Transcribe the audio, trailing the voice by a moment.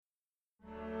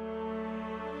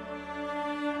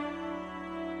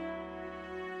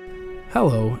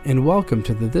Hello, and welcome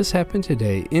to the This Happened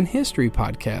Today in History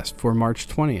podcast for March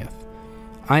 20th.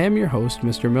 I am your host,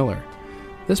 Mr. Miller.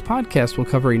 This podcast will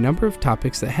cover a number of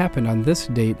topics that happened on this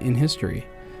date in history.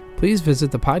 Please visit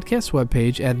the podcast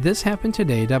webpage at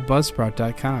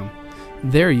thishappenedtoday.buzzsprout.com.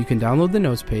 There you can download the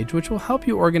notes page, which will help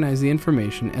you organize the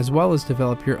information as well as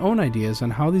develop your own ideas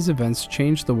on how these events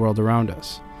change the world around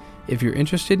us. If you're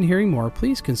interested in hearing more,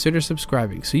 please consider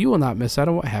subscribing so you will not miss out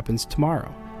on what happens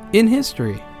tomorrow. In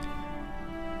history,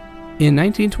 in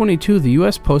 1922, the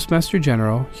U.S. Postmaster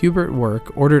General, Hubert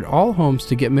Work, ordered all homes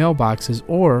to get mailboxes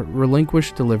or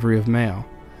relinquish delivery of mail.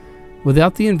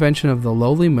 Without the invention of the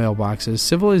lowly mailboxes,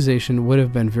 civilization would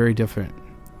have been very different.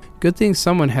 Good thing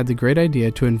someone had the great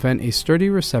idea to invent a sturdy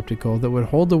receptacle that would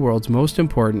hold the world's most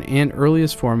important and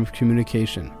earliest form of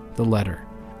communication, the letter.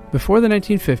 Before the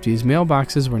 1950s,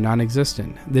 mailboxes were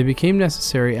non-existent. They became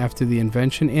necessary after the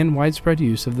invention and widespread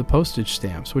use of the postage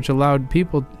stamps, which allowed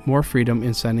people more freedom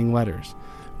in sending letters.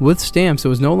 With stamps, it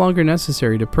was no longer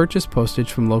necessary to purchase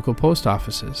postage from local post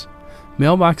offices.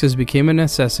 Mailboxes became a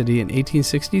necessity in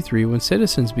 1863 when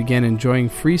citizens began enjoying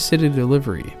free city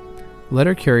delivery.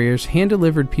 Letter carriers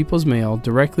hand-delivered people's mail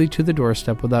directly to the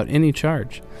doorstep without any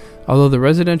charge, although the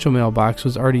residential mailbox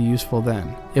was already useful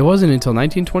then. It wasn't until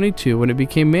 1922 when it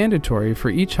became mandatory for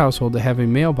each household to have a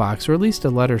mailbox or at least a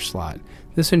letter slot.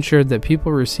 This ensured that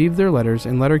people received their letters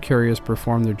and letter carriers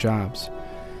performed their jobs.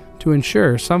 To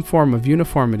ensure some form of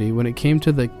uniformity when it came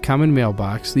to the common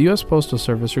mailbox, the U.S. Postal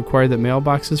Service required that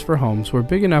mailboxes for homes were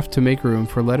big enough to make room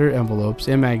for letter envelopes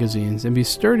and magazines and be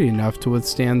sturdy enough to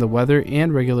withstand the weather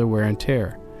and regular wear and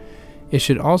tear. It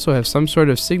should also have some sort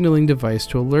of signaling device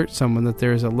to alert someone that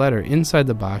there is a letter inside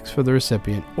the box for the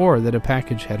recipient or that a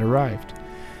package had arrived.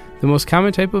 The most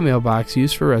common type of mailbox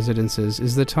used for residences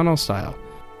is the tunnel style.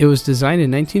 It was designed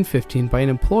in 1915 by an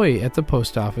employee at the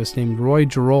post office named Roy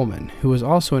Gerolman, who was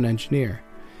also an engineer.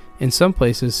 In some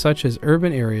places, such as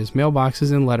urban areas,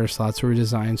 mailboxes and letter slots were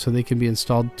designed so they could be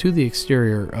installed to the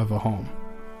exterior of a home.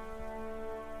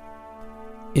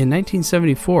 In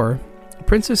 1974,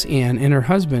 Princess Anne and her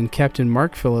husband, Captain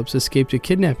Mark Phillips, escaped a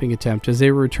kidnapping attempt as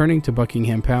they were returning to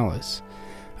Buckingham Palace.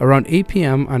 Around 8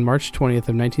 p.m. on March 20th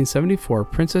of 1974,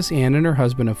 Princess Anne and her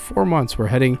husband of 4 months were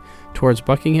heading towards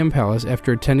Buckingham Palace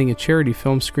after attending a charity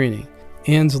film screening.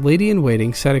 Anne's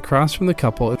lady-in-waiting sat across from the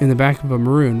couple in the back of a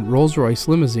maroon Rolls-Royce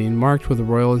limousine marked with a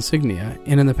royal insignia,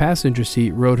 and in the passenger seat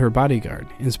rode her bodyguard,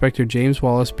 Inspector James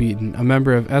Wallace Beaton, a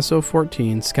member of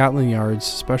SO-14 Scotland Yard's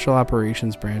Special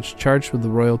Operations Branch charged with the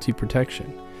royalty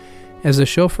protection. As the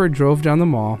chauffeur drove down the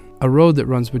Mall, a road that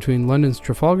runs between London's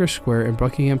Trafalgar Square and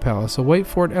Buckingham Palace, a white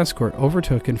Ford Escort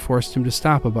overtook and forced him to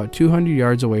stop about 200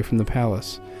 yards away from the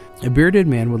palace. A bearded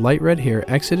man with light red hair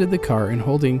exited the car and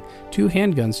holding 2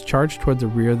 handguns charged toward the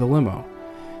rear of the limo.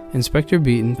 Inspector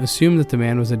Beaton assumed that the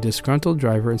man was a disgruntled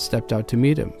driver and stepped out to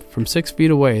meet him. From 6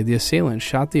 feet away, the assailant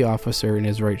shot the officer in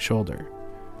his right shoulder.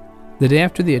 The day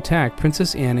after the attack,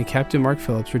 Princess Anne and Captain Mark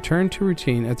Phillips returned to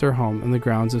routine at their home in the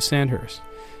grounds of Sandhurst.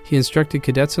 He instructed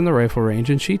cadets on the rifle range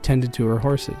and she tended to her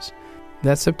horses.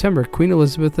 That September, Queen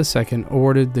Elizabeth II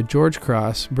awarded the George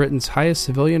Cross, Britain's highest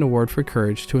civilian award for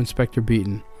courage, to Inspector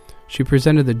Beaton. She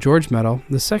presented the George Medal,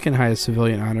 the second highest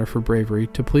civilian honor for bravery,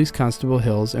 to Police Constable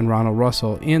Hills and Ronald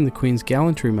Russell, and the Queen's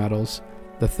Gallantry Medals,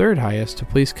 the third highest, to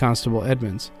Police Constable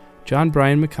Edmonds, John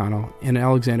Bryan McConnell, and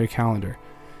Alexander Callender.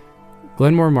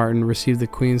 Glenmore Martin received the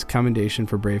Queen's Commendation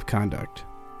for brave conduct.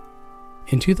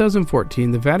 In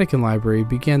 2014, the Vatican Library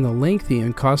began the lengthy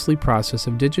and costly process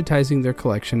of digitizing their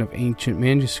collection of ancient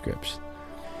manuscripts.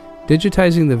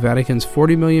 Digitizing the Vatican's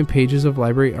 40 million pages of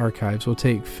library archives will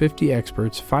take 50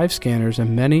 experts, 5 scanners,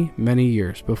 and many, many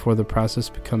years before the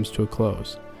process comes to a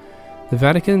close. The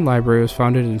Vatican Library was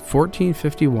founded in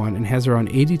 1451 and has around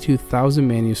 82,000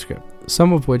 manuscripts,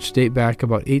 some of which date back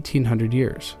about 1,800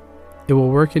 years. It will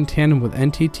work in tandem with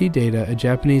NTT Data, a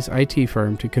Japanese IT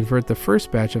firm, to convert the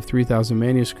first batch of 3,000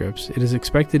 manuscripts. It is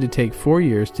expected to take 4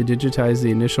 years to digitize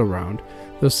the initial round,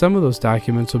 though some of those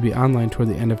documents will be online toward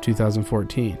the end of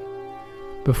 2014.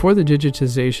 Before the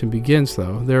digitization begins,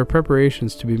 though, there are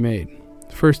preparations to be made.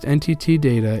 First, NTT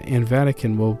Data and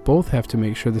Vatican will both have to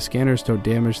make sure the scanners don't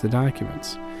damage the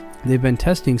documents. They've been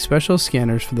testing special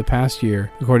scanners for the past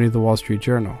year, according to the Wall Street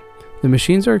Journal. The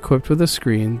machines are equipped with a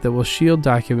screen that will shield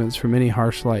documents from any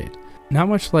harsh light. Not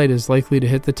much light is likely to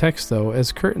hit the text, though,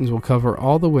 as curtains will cover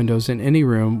all the windows in any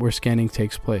room where scanning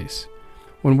takes place.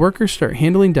 When workers start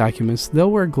handling documents,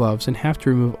 they'll wear gloves and have to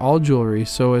remove all jewelry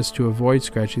so as to avoid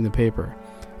scratching the paper.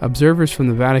 Observers from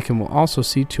the Vatican will also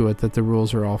see to it that the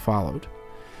rules are all followed.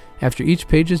 After each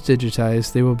page is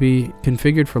digitized, they will be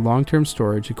configured for long-term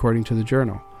storage, according to the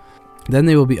journal. Then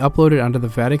they will be uploaded onto the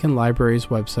Vatican Library's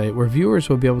website, where viewers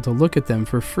will be able to look at them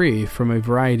for free from a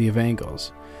variety of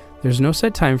angles. There's no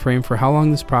set time frame for how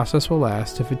long this process will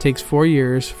last. If it takes 4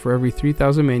 years for every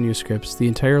 3,000 manuscripts, the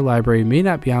entire library may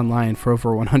not be online for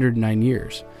over 109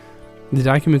 years. The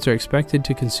documents are expected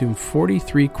to consume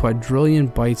 43 quadrillion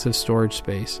bytes of storage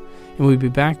space and will be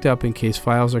backed up in case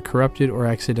files are corrupted or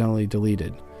accidentally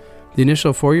deleted. The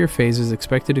initial 4-year phase is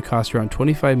expected to cost around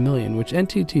 $25 million, which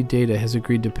NTT Data has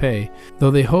agreed to pay,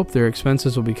 though they hope their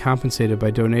expenses will be compensated by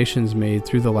donations made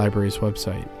through the library's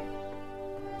website.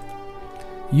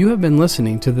 You have been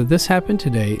listening to the This Happened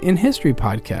Today in History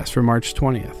podcast for March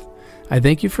 20th. I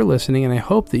thank you for listening, and I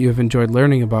hope that you have enjoyed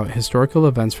learning about historical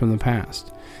events from the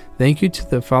past. Thank you to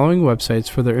the following websites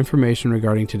for their information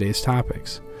regarding today's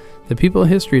topics: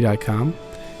 thepeoplehistory.com,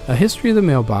 A History of the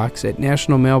Mailbox at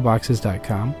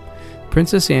nationalmailboxes.com,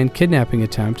 Princess Anne Kidnapping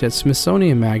Attempt at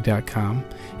smithsonianmag.com,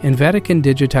 and Vatican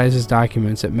Digitizes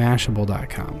Documents at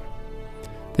mashable.com.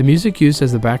 The music used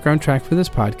as the background track for this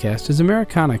podcast is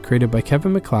Americana, created by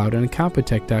Kevin MacLeod and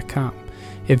Incompetech.com.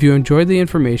 If you enjoyed the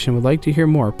information and would like to hear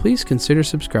more, please consider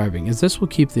subscribing, as this will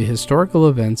keep the historical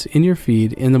events in your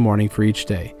feed in the morning for each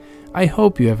day. I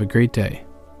hope you have a great day.